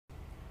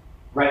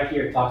right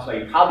here it talks about,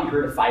 you probably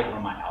heard of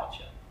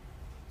fibromyalgia.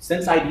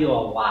 Since I deal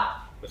a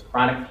lot with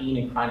chronic pain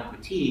and chronic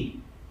fatigue,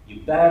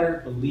 you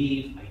better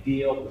believe I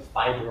deal with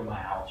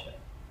fibromyalgia.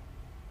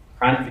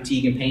 Chronic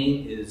fatigue and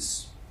pain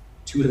is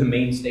two of the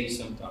mainstay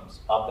symptoms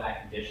of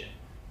that condition.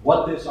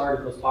 What this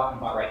article is talking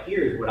about right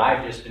here is what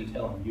I've just been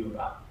telling you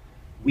about.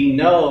 We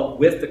know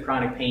with the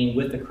chronic pain,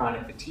 with the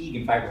chronic fatigue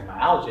and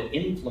fibromyalgia,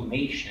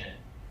 inflammation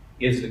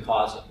is the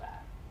cause of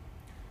that.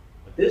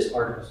 What this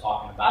article is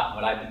talking about, and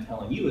what I've been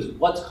telling you, is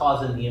what's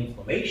causing the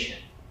inflammation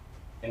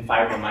in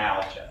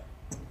fibromyalgia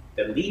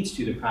that leads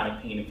to the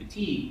chronic pain and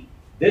fatigue.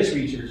 This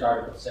research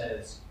article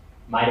says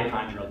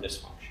mitochondrial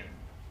dysfunction.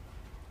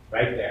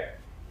 Right there.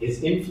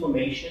 Is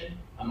inflammation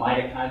a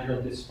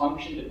mitochondrial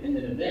dysfunction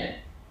dependent event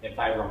in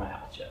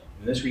fibromyalgia?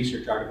 In this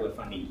research article, they're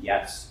finding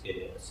yes, it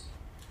is.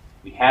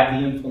 We have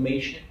the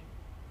inflammation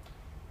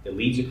that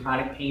leads to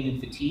chronic pain and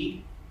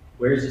fatigue.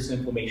 Where is this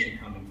inflammation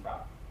coming from?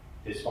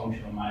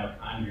 Dysfunctional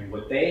mitochondria.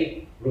 What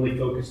they really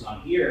focus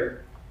on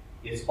here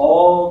is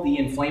all the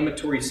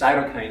inflammatory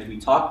cytokines we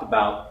talked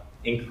about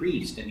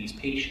increased in these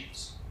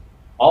patients.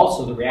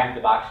 Also, the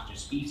reactive oxygen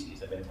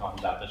species I've been talking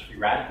about, those free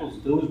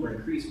radicals, those were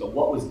increased, but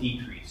what was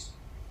decreased?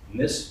 In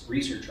this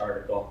research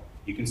article,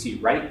 you can see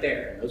right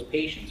there in those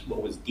patients,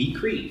 what was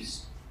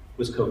decreased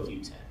was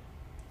CoQ10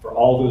 for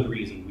all those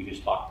reasons we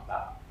just talked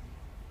about.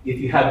 If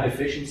you have a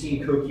deficiency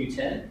in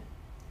CoQ10,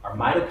 our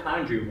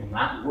mitochondria will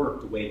not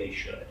work the way they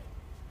should.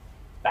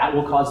 That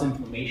will cause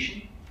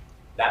inflammation,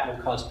 that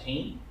will cause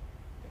pain,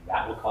 and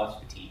that will cause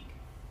fatigue.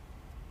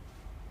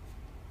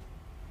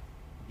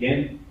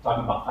 Again,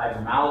 talking about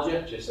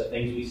fibromyalgia, just the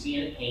things we see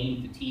in it: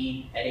 pain,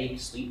 fatigue,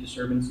 headaches, sleep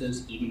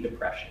disturbances, even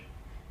depression.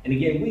 And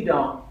again, we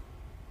don't,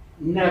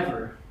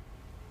 never,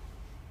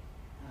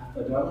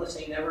 but do I want to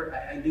say never?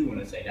 I do want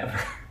to say never.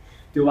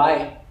 Do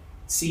I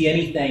see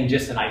anything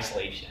just in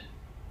isolation?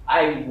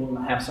 I will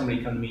have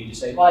somebody come to me and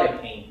just say, well, I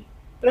have pain,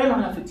 but I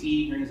don't have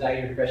fatigue or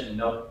anxiety or depression.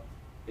 No,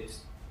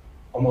 it's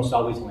almost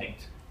always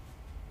linked.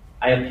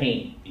 I have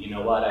pain, but you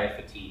know what? I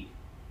have fatigue.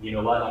 You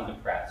know what? I'm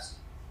depressed.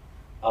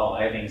 Oh,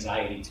 I have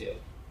anxiety too.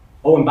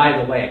 Oh, and by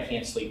the way, I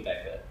can't sleep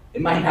that good.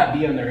 It might not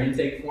be on their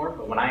intake form,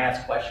 but when I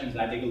ask questions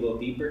and I dig a little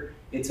deeper,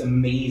 it's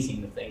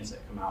amazing the things that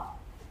come out.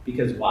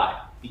 Because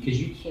why?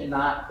 Because you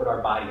cannot put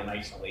our body in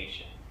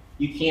isolation.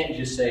 You can't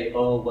just say,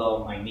 oh,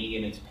 well, my knee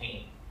and its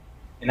pain.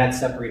 And that's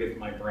separated from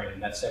my brain,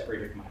 that's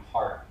separated from my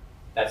heart,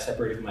 that's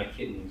separated from my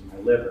kidneys, my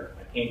liver,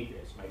 my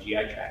pancreas, my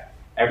GI tract.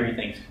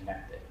 Everything's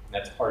connected. And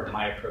that's part of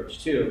my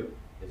approach too,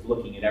 is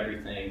looking at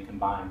everything,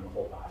 combined the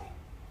whole body.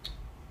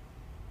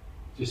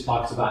 Just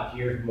talks about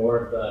here more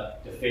of the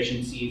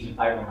deficiencies in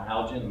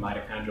fibromyalgia and the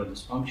mitochondrial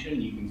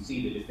dysfunction. You can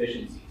see the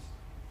deficiencies.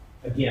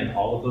 Again,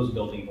 all of those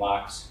building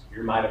blocks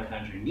your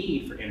mitochondria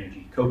need for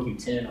energy: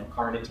 CoQ10,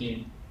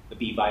 L-carnitine, the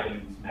B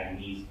vitamins,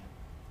 magnesium.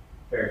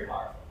 Very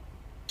powerful.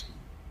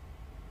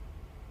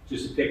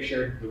 Just a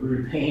picture, the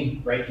root of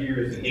pain right here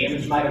is the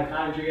damaged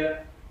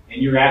mitochondria,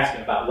 and you're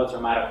asking about what's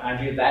our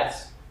mitochondria.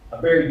 That's a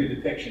very good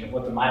depiction of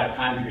what the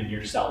mitochondria in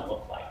your cell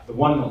look like. The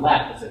one on the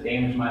left is a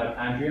damaged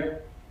mitochondria,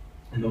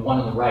 and the one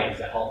on the right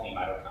is a healthy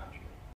mitochondria.